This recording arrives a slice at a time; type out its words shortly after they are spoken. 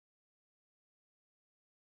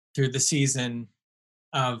Through the season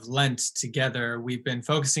of Lent together, we've been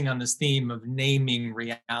focusing on this theme of naming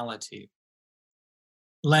reality.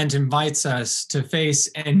 Lent invites us to face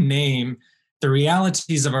and name the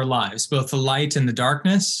realities of our lives, both the light and the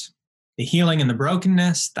darkness, the healing and the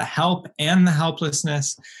brokenness, the help and the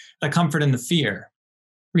helplessness, the comfort and the fear.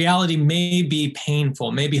 Reality may be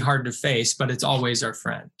painful, may be hard to face, but it's always our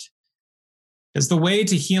friend. Because the way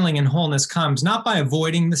to healing and wholeness comes not by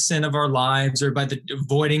avoiding the sin of our lives or by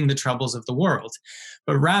avoiding the troubles of the world,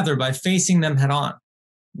 but rather by facing them head on,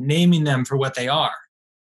 naming them for what they are,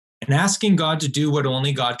 and asking God to do what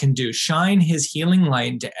only God can do, shine his healing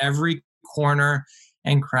light into every corner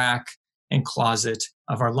and crack and closet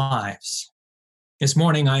of our lives. This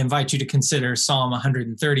morning, I invite you to consider Psalm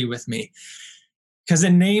 130 with me, because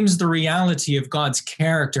it names the reality of God's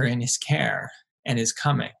character and his care and his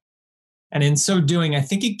coming. And in so doing, I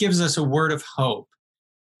think it gives us a word of hope,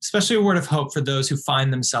 especially a word of hope for those who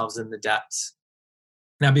find themselves in the depths.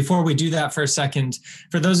 Now, before we do that for a second,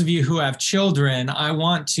 for those of you who have children, I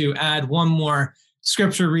want to add one more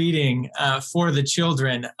scripture reading for the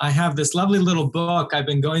children. I have this lovely little book I've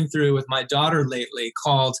been going through with my daughter lately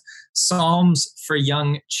called Psalms for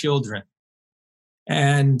Young Children.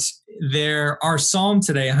 And our psalm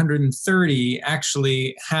today, 130,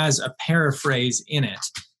 actually has a paraphrase in it.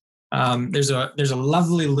 There's a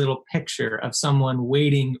lovely little picture of someone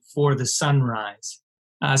waiting for the sunrise.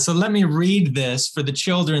 So let me read this for the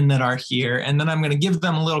children that are here, and then I'm going to give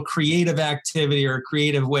them a little creative activity or a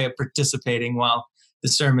creative way of participating while the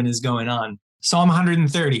sermon is going on. Psalm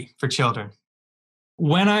 130 for children.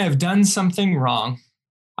 When I have done something wrong,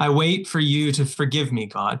 I wait for you to forgive me,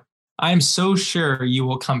 God. I am so sure you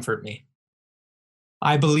will comfort me.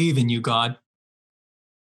 I believe in you, God,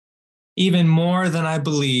 even more than I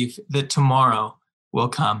believe that tomorrow will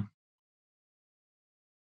come.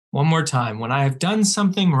 One more time. When I have done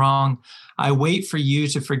something wrong, I wait for you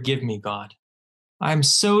to forgive me, God. I am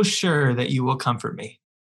so sure that you will comfort me.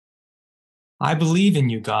 I believe in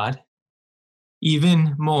you, God,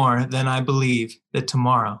 even more than I believe that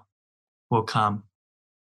tomorrow will come.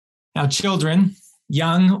 Now, children,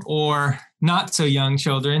 young or not so young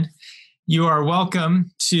children, you are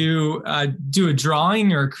welcome to do a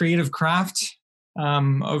drawing or a creative craft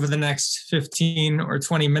over the next 15 or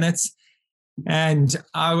 20 minutes. And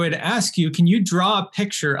I would ask you, can you draw a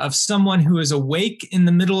picture of someone who is awake in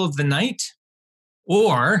the middle of the night?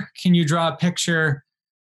 Or can you draw a picture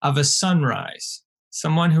of a sunrise?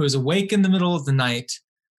 Someone who is awake in the middle of the night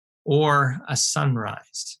or a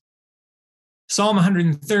sunrise. Psalm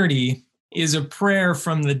 130 is a prayer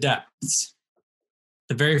from the depths.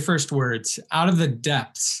 The very first words, out of the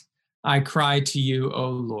depths, I cry to you, O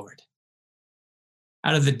Lord.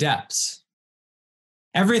 Out of the depths.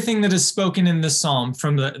 Everything that is spoken in this psalm,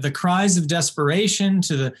 from the cries of desperation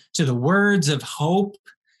to the words of hope,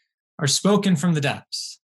 are spoken from the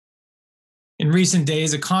depths. In recent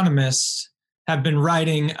days, economists have been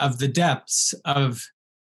writing of the depths of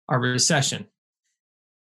our recession.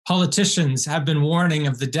 Politicians have been warning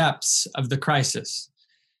of the depths of the crisis.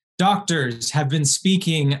 Doctors have been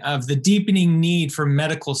speaking of the deepening need for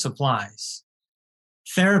medical supplies.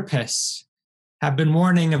 Therapists have been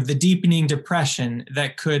warning of the deepening depression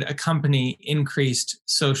that could accompany increased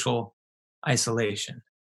social isolation.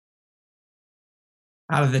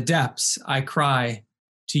 Out of the depths, I cry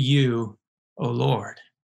to you, O Lord.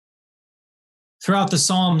 Throughout the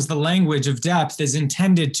Psalms, the language of depth is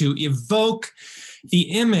intended to evoke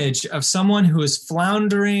the image of someone who is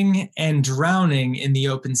floundering and drowning in the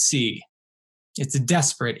open sea. It's a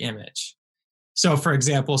desperate image. So, for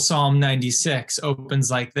example, Psalm 96 opens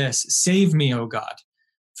like this: Save me, O God,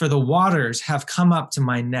 for the waters have come up to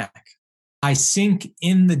my neck. I sink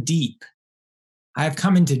in the deep. I have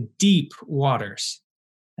come into deep waters,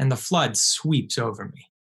 and the flood sweeps over me.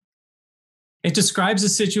 It describes a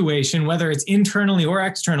situation, whether it's internally or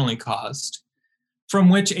externally caused, from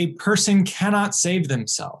which a person cannot save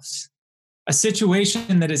themselves. A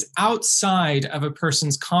situation that is outside of a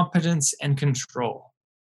person's competence and control.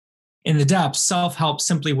 In the depths, self-help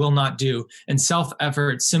simply will not do, and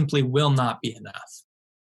self-effort simply will not be enough.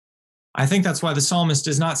 I think that's why the psalmist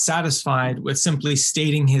is not satisfied with simply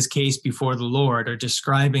stating his case before the Lord or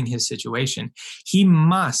describing his situation. He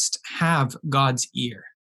must have God's ear.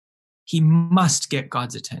 He must get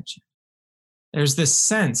God's attention. There's this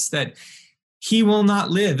sense that he will not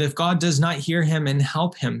live if God does not hear him and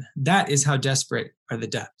help him. That is how desperate are the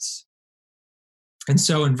depths. And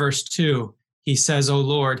so in verse 2, he says, O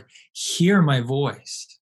Lord, hear my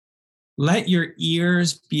voice. Let your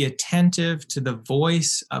ears be attentive to the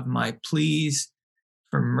voice of my pleas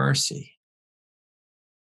for mercy.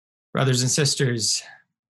 Brothers and sisters,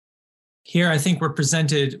 Here, I think we're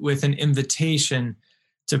presented with an invitation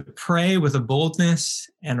to pray with a boldness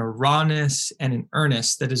and a rawness and an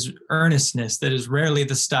earnestness that is rarely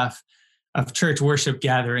the stuff of church worship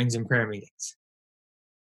gatherings and prayer meetings.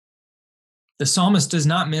 The psalmist does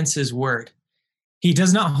not mince his word. He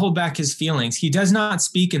does not hold back his feelings. He does not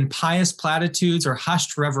speak in pious platitudes or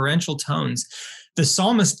hushed reverential tones. The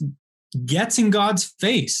psalmist gets in God's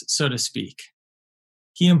face, so to speak.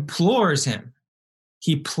 He implores him.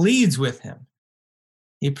 He pleads with him.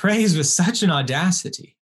 He prays with such an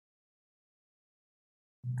audacity.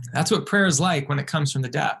 That's what prayer is like when it comes from the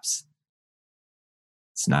depths.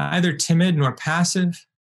 It's neither timid nor passive,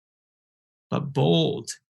 but bold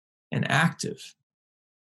and active.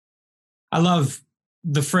 I love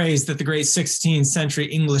the phrase that the great 16th century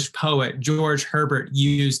English poet George Herbert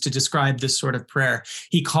used to describe this sort of prayer.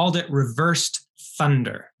 He called it reversed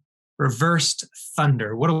thunder. Reversed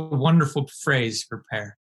thunder. What a wonderful phrase for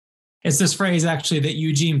prayer. It's this phrase actually that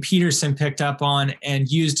Eugene Peterson picked up on and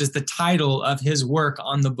used as the title of his work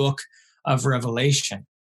on the book of Revelation.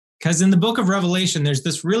 Because in the book of Revelation, there's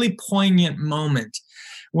this really poignant moment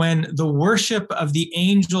when the worship of the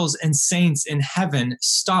angels and saints in heaven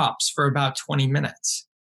stops for about 20 minutes.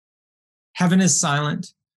 Heaven is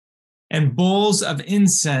silent, and bowls of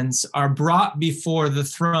incense are brought before the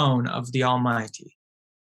throne of the Almighty.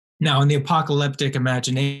 Now, in the apocalyptic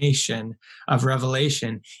imagination of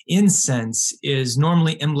Revelation, incense is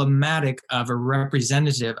normally emblematic of or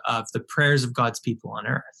representative of the prayers of God's people on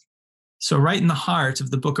earth. So right in the heart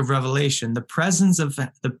of the book of Revelation, the presence of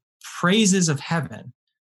the praises of heaven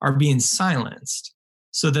are being silenced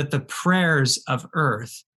so that the prayers of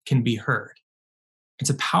earth can be heard.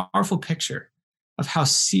 It's a powerful picture of how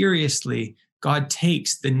seriously God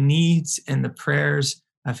takes the needs and the prayers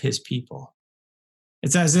of his people.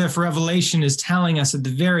 It's as if Revelation is telling us at the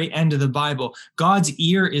very end of the Bible, God's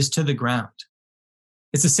ear is to the ground.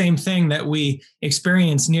 It's the same thing that we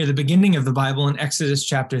experience near the beginning of the Bible in Exodus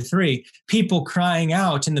chapter 3. People crying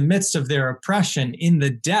out in the midst of their oppression, in the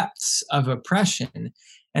depths of oppression,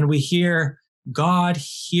 and we hear God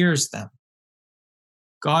hears them.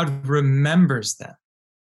 God remembers them.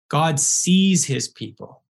 God sees his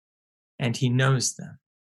people, and he knows them.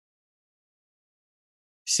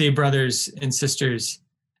 See, brothers and sisters,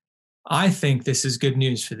 I think this is good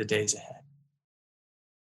news for the days ahead.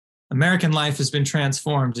 American life has been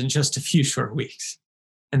transformed in just a few short weeks,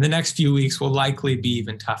 and the next few weeks will likely be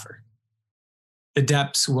even tougher. The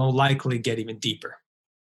depths will likely get even deeper.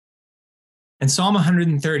 And Psalm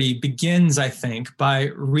 130 begins, I think,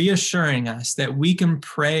 by reassuring us that we can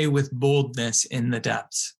pray with boldness in the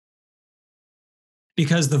depths.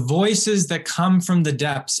 Because the voices that come from the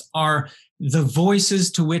depths are the voices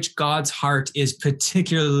to which God's heart is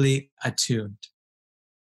particularly attuned.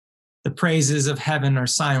 The praises of heaven are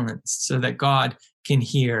silenced so that God can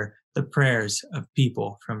hear the prayers of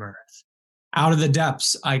people from earth. Out of the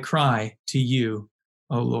depths I cry to you,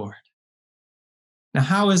 O Lord. Now,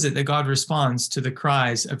 how is it that God responds to the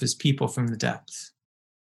cries of his people from the depths?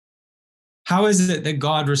 How is it that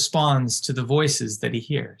God responds to the voices that he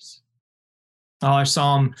hears? Well, our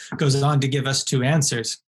psalm goes on to give us two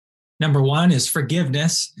answers. Number one is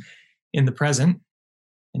forgiveness in the present,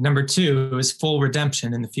 and number two is full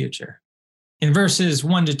redemption in the future. In verses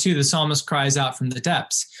 1-2, the psalmist cries out from the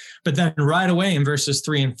depths, but then right away in verses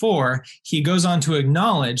 3 and 4, he goes on to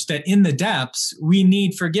acknowledge that in the depths, we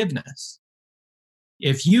need forgiveness.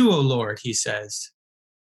 If you, O Lord, he says,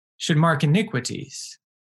 should mark iniquities,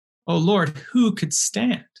 O Lord, who could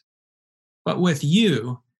stand? But with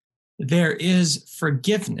you, there is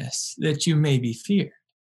forgiveness that you may be feared.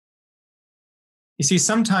 You see,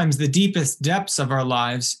 sometimes the deepest depths of our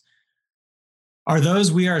lives are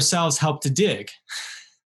those we ourselves help to dig.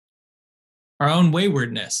 Our own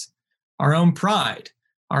waywardness, our own pride,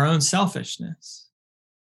 our own selfishness.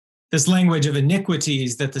 This language of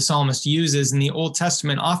iniquities that the psalmist uses in the Old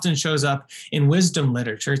Testament often shows up in wisdom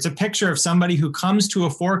literature. It's a picture of somebody who comes to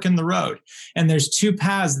a fork in the road, and there's two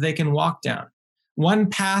paths they can walk down.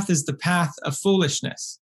 One path is the path of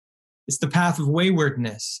foolishness. It's the path of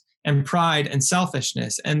waywardness and pride and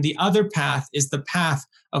selfishness. And the other path is the path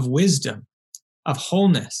of wisdom, of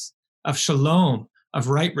wholeness, of shalom, of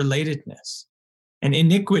right relatedness. And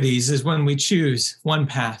iniquities is when we choose one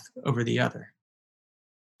path over the other.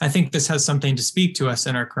 I think this has something to speak to us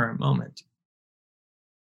in our current moment.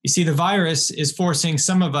 You see, the virus is forcing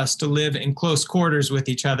some of us to live in close quarters with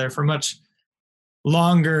each other for much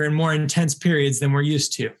longer and more intense periods than we're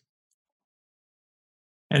used to.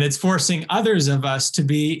 And it's forcing others of us to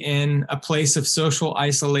be in a place of social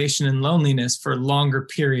isolation and loneliness for longer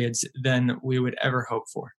periods than we would ever hope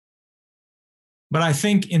for. But I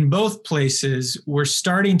think in both places, we're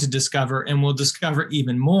starting to discover, and we'll discover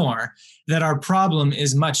even more, that our problem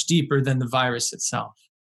is much deeper than the virus itself.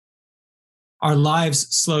 Our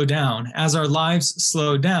lives slow down. As our lives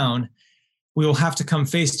slow down, we will have to come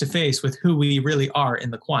face to face with who we really are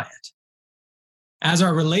in the quiet. As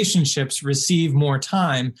our relationships receive more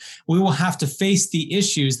time, we will have to face the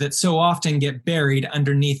issues that so often get buried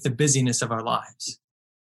underneath the busyness of our lives.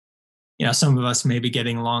 Some of us may be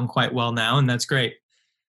getting along quite well now, and that's great.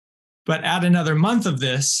 But add another month of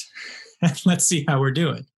this, and let's see how we're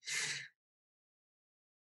doing.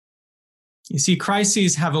 You see,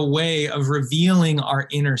 crises have a way of revealing our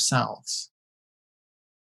inner selves,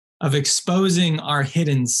 of exposing our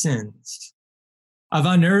hidden sins, of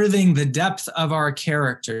unearthing the depth of our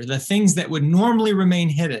character, the things that would normally remain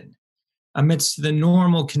hidden amidst the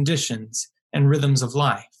normal conditions and rhythms of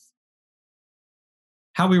life.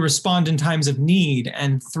 How we respond in times of need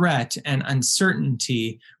and threat and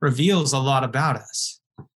uncertainty reveals a lot about us.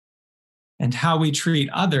 And how we treat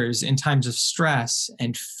others in times of stress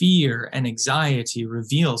and fear and anxiety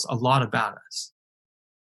reveals a lot about us.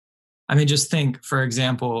 I mean, just think, for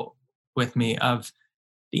example, with me of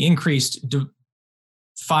the increased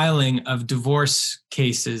filing of divorce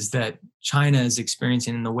cases that China is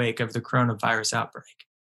experiencing in the wake of the coronavirus outbreak.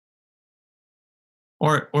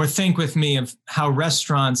 Or think with me of how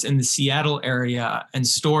restaurants in the Seattle area and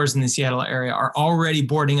stores in the Seattle area are already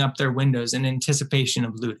boarding up their windows in anticipation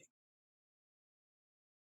of looting.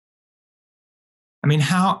 I mean,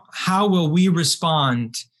 how will we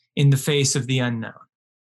respond in the face of the unknown?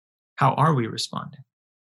 How are we responding?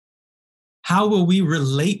 How will we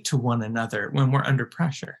relate to one another when we're under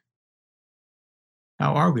pressure?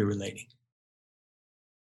 How are we relating?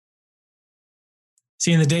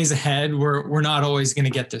 See, in the days ahead, we're not always going to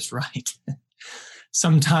get this right.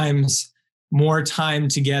 Sometimes more time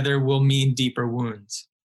together will mean deeper wounds.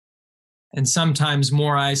 And sometimes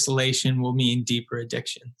more isolation will mean deeper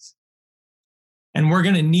addictions. And we're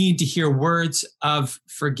going to need to hear words of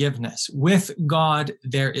forgiveness. With God,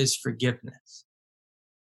 there is forgiveness.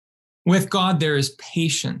 With God, there is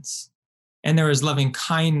patience, and there is loving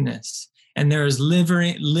kindness, and there is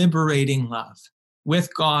liberating love.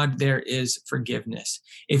 With God, there is forgiveness.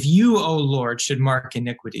 If you, O Lord, should mark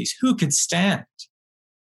iniquities, who could stand?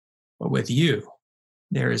 But with you,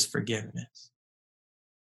 there is forgiveness.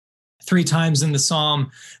 3 times in the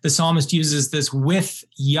psalm, the psalmist uses this with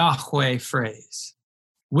Yahweh phrase.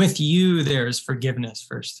 With you, there is forgiveness,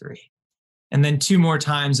 verse 3. And then 2 more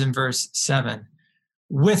times in verse 7.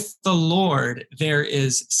 With the Lord, there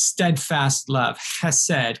is steadfast love,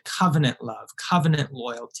 hesed, covenant love, covenant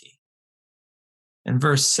loyalty. And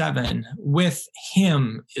verse 7, with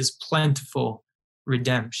him is plentiful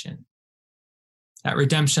redemption. That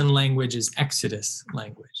redemption language is Exodus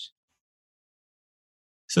language.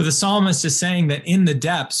 So the psalmist is saying that in the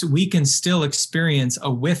depths, we can still experience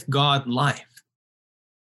a with God life.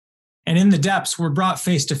 And in the depths, we're brought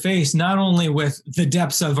face to face not only with the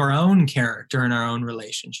depths of our own character and our own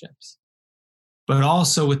relationships, but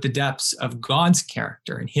also with the depths of God's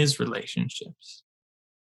character and his relationships.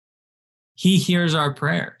 He hears our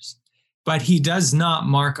prayers, but he does not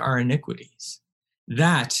mark our iniquities.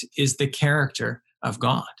 That is the character of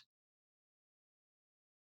God.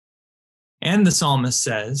 And the psalmist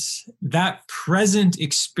says that present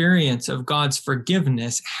experience of God's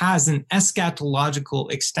forgiveness has an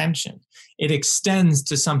eschatological extension. It extends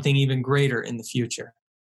to something even greater in the future.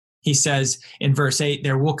 He says in verse 8,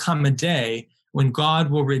 there will come a day when God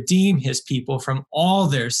will redeem his people from all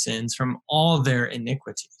their sins, from all their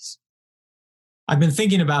iniquities. I've been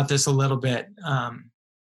thinking about this a little bit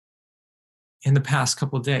in the past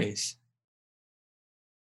couple of days.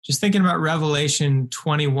 Just thinking about Revelation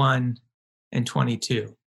 21 and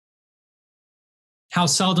 22. How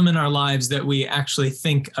seldom in our lives that we actually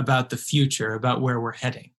think about the future, about where we're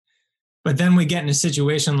heading. But then we get in a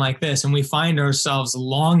situation like this and we find ourselves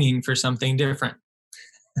longing for something different.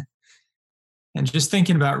 And just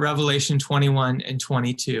thinking about Revelation 21 and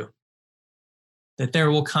 22, that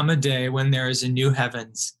there will come a day when there is a new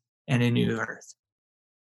heavens and a new earth.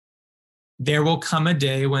 There will come a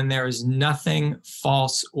day when there is nothing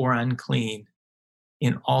false or unclean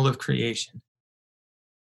in all of creation.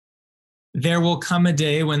 There will come a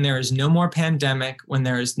day when there is no more pandemic, when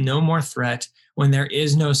there is no more threat, when there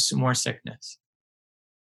is no more sickness.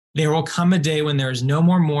 There will come a day when there is no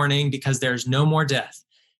more mourning because there is no more death.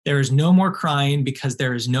 There is no more crying because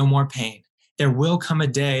there is no more pain. There will come a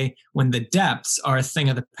day when the depths are a thing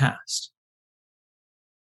of the past.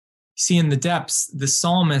 See, in the depths, the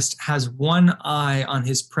psalmist has one eye on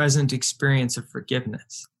his present experience of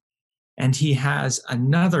forgiveness, and he has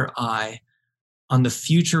another eye on the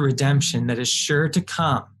future redemption that is sure to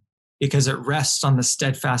come because it rests on the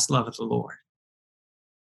steadfast love of the Lord.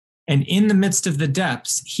 And in the midst of the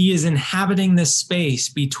depths, he is inhabiting this space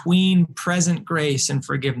between present grace and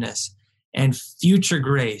forgiveness and future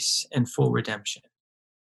grace and full redemption.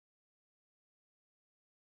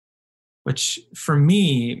 Which for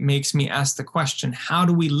me makes me ask the question, how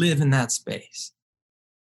do we live in that space?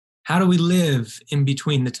 How do we live in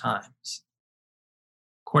between the times?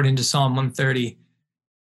 According to Psalm 130,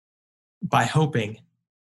 by hoping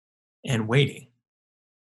and waiting.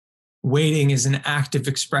 Waiting is an active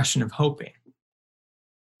expression of hoping,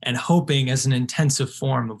 and hoping is an intensive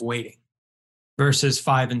form of waiting. Verses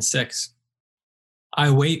 5 and 6. I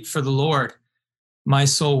wait for the Lord, my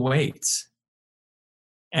soul waits,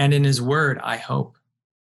 and in his word I hope.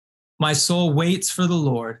 My soul waits for the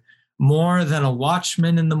Lord more than a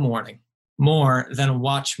watchman in the morning, more than a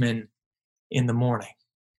watchman in the morning.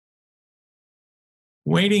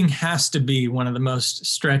 Waiting has to be one of the most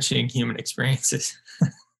stretching human experiences.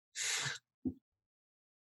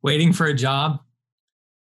 Waiting for a job,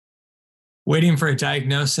 waiting for a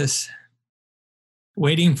diagnosis,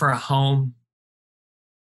 waiting for a home,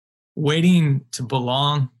 waiting to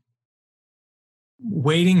belong,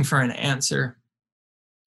 waiting for an answer,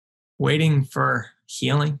 waiting for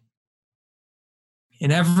healing.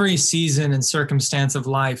 In every season and circumstance of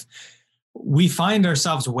life, we find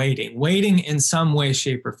ourselves waiting in some way,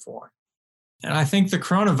 shape, or form. And I think the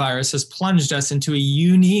coronavirus has plunged us into a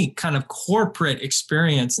unique kind of corporate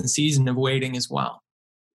experience and season of waiting as well.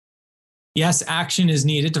 Yes, action is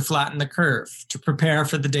needed to flatten the curve, to prepare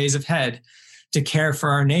for the days ahead, to care for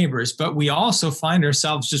our neighbors, but we also find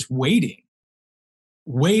ourselves just waiting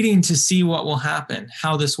to see what will happen,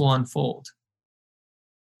 how this will unfold,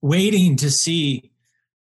 waiting to see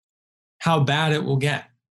how bad it will get,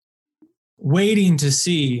 waiting to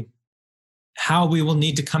see how we will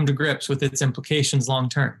need to come to grips with its implications long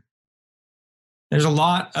term. There's a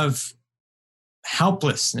lot of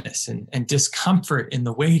helplessness and discomfort in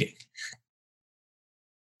the waiting.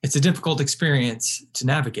 It's a difficult experience to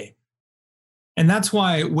navigate. And that's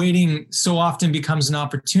why waiting so often becomes an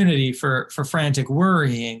opportunity for frantic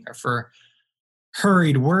worrying, or for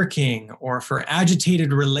hurried working, or for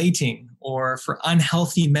agitated relating, or for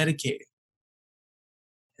unhealthy medicating.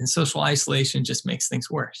 And social isolation just makes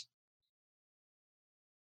things worse.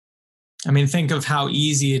 I mean, think of how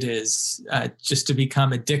easy it is just to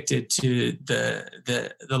become addicted to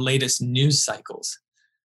the latest news cycles.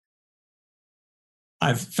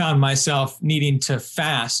 I've found myself needing to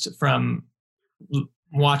fast from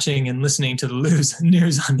watching and listening to the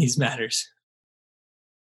news on these matters.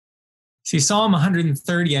 See, Psalm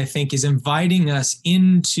 130, I think, is inviting us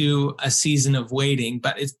into a season of waiting,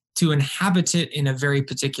 but it's to inhabit it in a very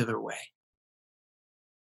particular way.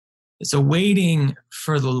 It's a waiting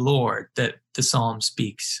for the Lord that the psalm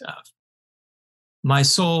speaks of. My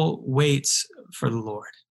soul waits for the Lord.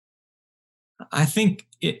 I think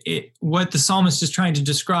what the psalmist is trying to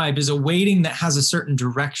describe is a waiting that has a certain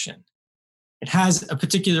direction. It has a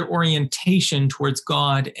particular orientation towards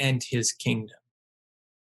God and his kingdom.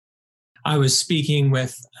 I was speaking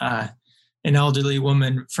with an elderly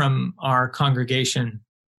woman from our congregation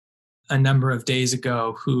a number of days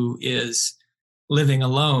ago who is living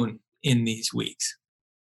alone in these weeks.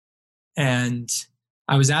 And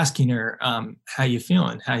I was asking her, how you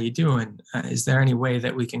feeling? How you doing? Is there any way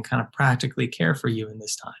that we can kind of practically care for you in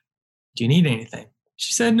this time? Do you need anything?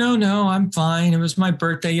 She said, no, I'm fine. It was my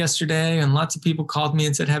birthday yesterday, and lots of people called me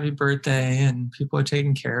and said, happy birthday, and people are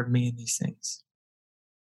taking care of me and these things.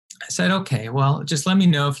 I said, okay, well, just let me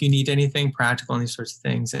know if you need anything practical and these sorts of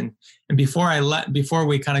things. And before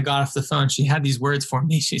we kind of got off the phone, she had these words for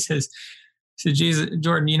me. She said, Jesus,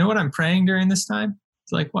 Jordan, you know what I'm praying during this time?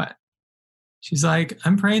 It's like, what? She's like,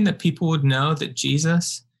 I'm praying that people would know that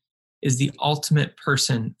Jesus is the ultimate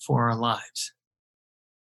person for our lives,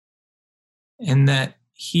 and that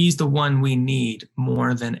he's the one we need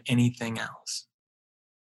more than anything else.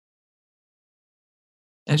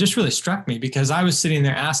 And it just really struck me, because I was sitting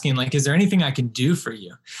there asking, like, is there anything I can do for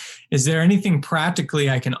you? Is there anything practically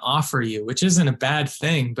I can offer you? Which isn't a bad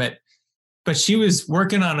thing, but she was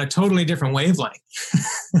working on a totally different wavelength.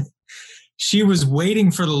 She was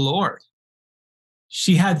waiting for the Lord.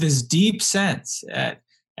 She had this deep sense at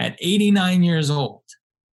 89 years old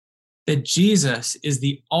that Jesus is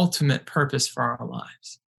the ultimate purpose for our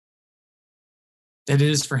lives. That it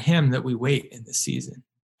is for him that we wait in this season.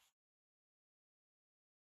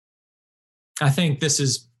 I think this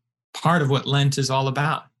is part of what Lent is all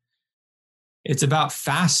about. It's about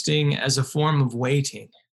fasting as a form of waiting,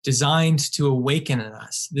 designed to awaken in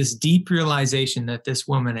us this deep realization that this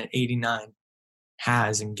woman at 89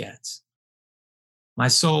 has and gets. My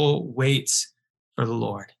soul waits for the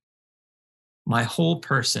Lord. My whole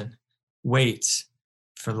person waits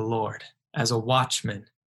for the Lord as a watchman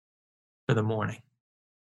for the morning.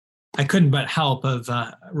 I couldn't but help of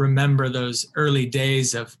remember those early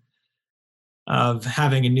days of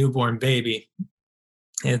having a newborn baby.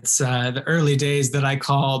 It's the early days that I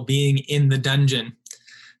call being in the dungeon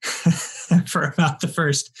for about the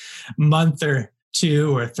first month or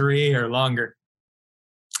 2 or 3 or longer.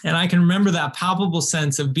 And I can remember that palpable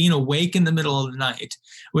sense of being awake in the middle of the night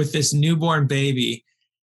with this newborn baby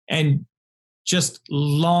and just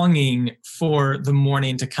longing for the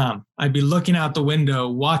morning to come. I'd be looking out the window,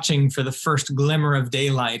 watching for the first glimmer of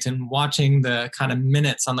daylight and watching the kind of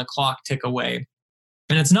minutes on the clock tick away.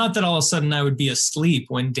 And it's not that all of a sudden I would be asleep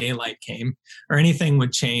when daylight came or anything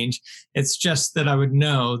would change. It's just that I would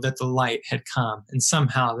know that the light had come, and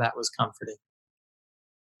somehow that was comforting.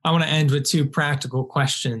 I want to end with 2 practical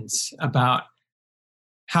questions about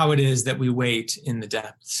how it is that we wait in the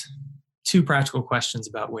depths. 2 practical questions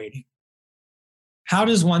about waiting. How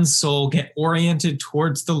does one's soul get oriented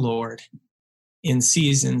towards the Lord in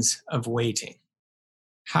seasons of waiting?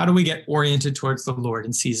 How do we get oriented towards the Lord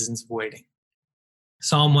in seasons of waiting?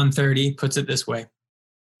 Psalm 130 puts it this way: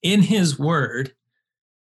 in his word,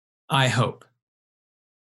 I hope.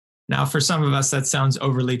 Now, for some of us, that sounds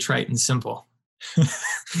overly trite and simple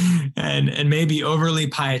and maybe overly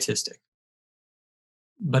pietistic.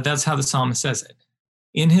 But that's how the psalmist says it.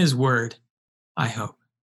 In his word, I hope.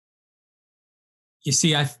 You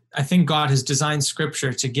see, I think God has designed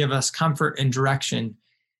Scripture to give us comfort and direction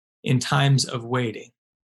in times of waiting.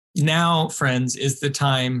 Now, friends, is the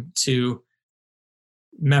time to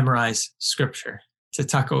memorize Scripture, to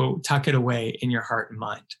tuck it away in your heart and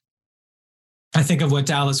mind. I think of what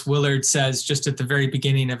Dallas Willard says just at the very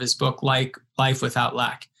beginning of his book, Life Without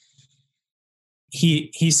Lack.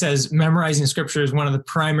 He says memorizing Scripture is one of the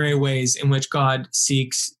primary ways in which God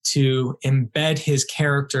seeks to embed his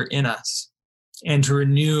character in us and to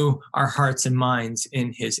renew our hearts and minds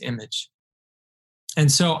in his image.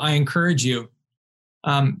 And so I encourage you,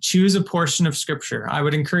 choose a portion of Scripture. I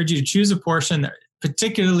would encourage you to choose a portion that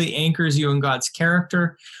particularly anchors you in God's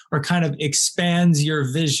character or kind of expands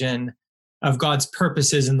your vision of God's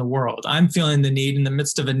purposes in the world. I'm feeling the need in the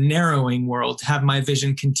midst of a narrowing world to have my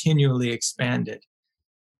vision continually expanded.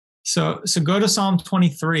 So go to Psalm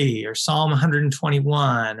 23 or Psalm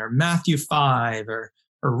 121 or Matthew 5 or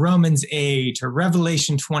Romans 8 or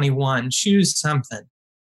Revelation 21. Choose something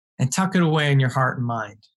and tuck it away in your heart and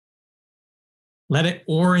mind. Let it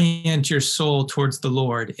orient your soul towards the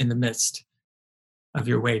Lord in the midst of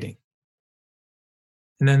your waiting.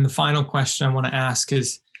 And then the final question I want to ask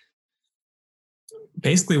is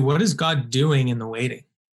basically, what is God doing in the waiting?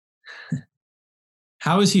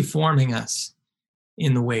 How is he forming us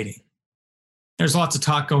in the waiting? There's lots of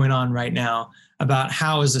talk going on right now about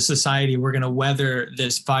how as a society we're going to weather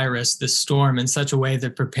this virus, this storm, in such a way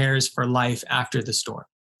that prepares for life after the storm.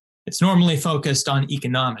 It's normally focused on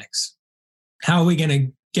economics. How are we going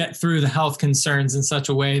to get through the health concerns in such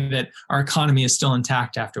a way that our economy is still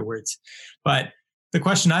intact afterwards? But the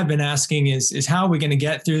question I've been asking is how are we going to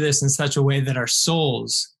get through this in such a way that our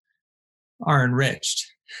souls are enriched,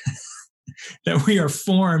 that we are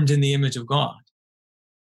formed in the image of God?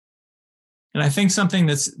 And I think something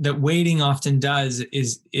that waiting often does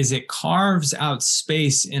is it carves out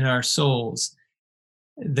space in our souls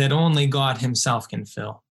that only God himself can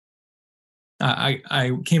fill.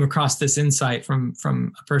 I came across this insight from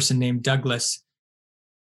a person named Douglas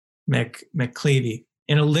McClevey.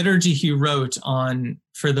 In a liturgy he wrote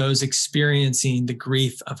for those experiencing the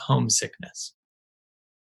grief of homesickness.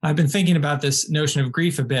 I've been thinking about this notion of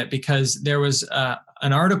grief a bit because there was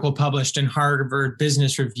an article published in Harvard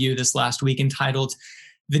Business Review this last week entitled,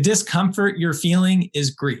 "The Discomfort You're Feeling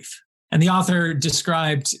is Grief." And the author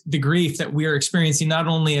described the grief that we are experiencing not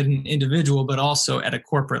only at an individual, but also at a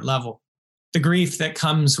corporate level. The grief that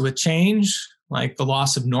comes with change, like the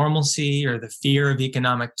loss of normalcy or the fear of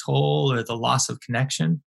economic toll or the loss of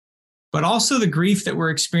connection, but also the grief that we're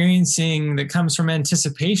experiencing that comes from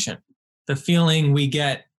anticipation, the feeling we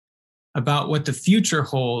get about what the future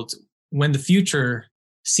holds when the future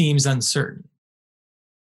seems uncertain.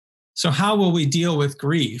 So how will we deal with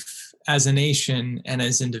grief as a nation and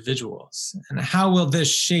as individuals? And how will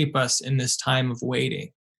this shape us in this time of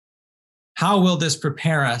waiting? How will this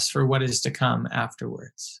prepare us for what is to come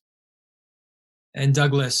afterwards? And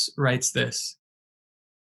Douglas writes this: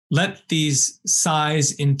 "Let these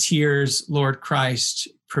sighs and tears, Lord Christ,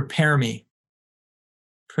 prepare me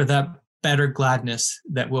for that better gladness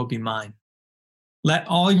that will be mine. Let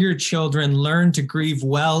all your children learn to grieve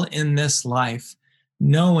well in this life,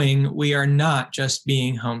 knowing we are not just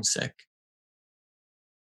being homesick.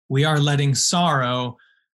 We are letting sorrow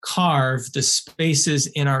carve the spaces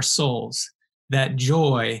in our souls that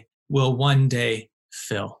joy will one day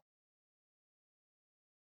fill.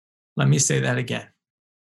 Let me say that again.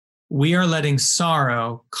 We are letting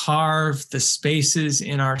sorrow carve the spaces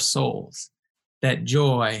in our souls that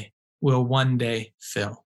joy will one day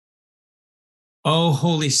fill. O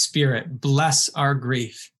Holy Spirit, bless our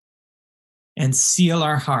grief and seal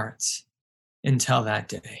our hearts until that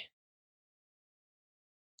day.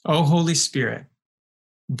 O Holy Spirit,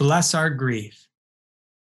 bless our grief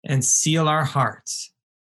and seal our hearts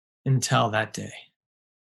until that day.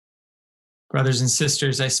 Brothers and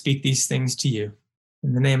sisters, I speak these things to you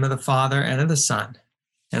in the name of the Father and of the Son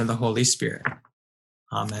and of the Holy Spirit.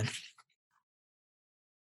 Amen.